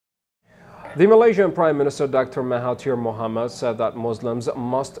The Malaysian Prime Minister Dr. Mahathir Mohamad said that Muslims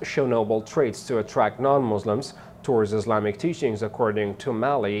must show noble traits to attract non-Muslims towards Islamic teachings, according to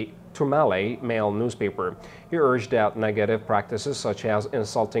Malay Mail Newspaper. He urged that negative practices such as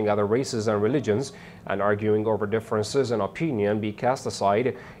insulting other races and religions and arguing over differences in opinion be cast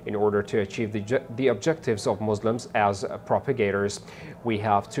aside in order to achieve the objectives of Muslims as propagators. We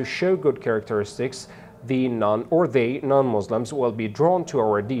have to show good characteristics. They, non-Muslims, will be drawn to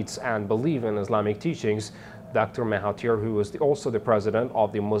our deeds and believe in Islamic teachings. Dr. Mahathir, who is also the president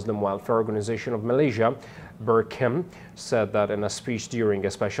of the Muslim Welfare Organization of Malaysia, Perkim, said that in a speech during a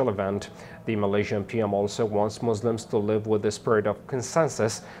special event. The Malaysian PM also wants Muslims to live with the spirit of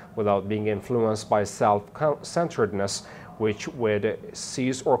consensus without being influenced by self-centeredness, which would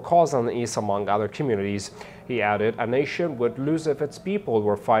seize or cause unease among other communities. He added, a nation would lose if its people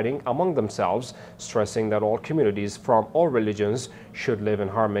were fighting among themselves, stressing that all communities from all religions should live in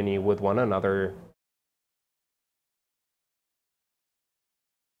harmony with one another.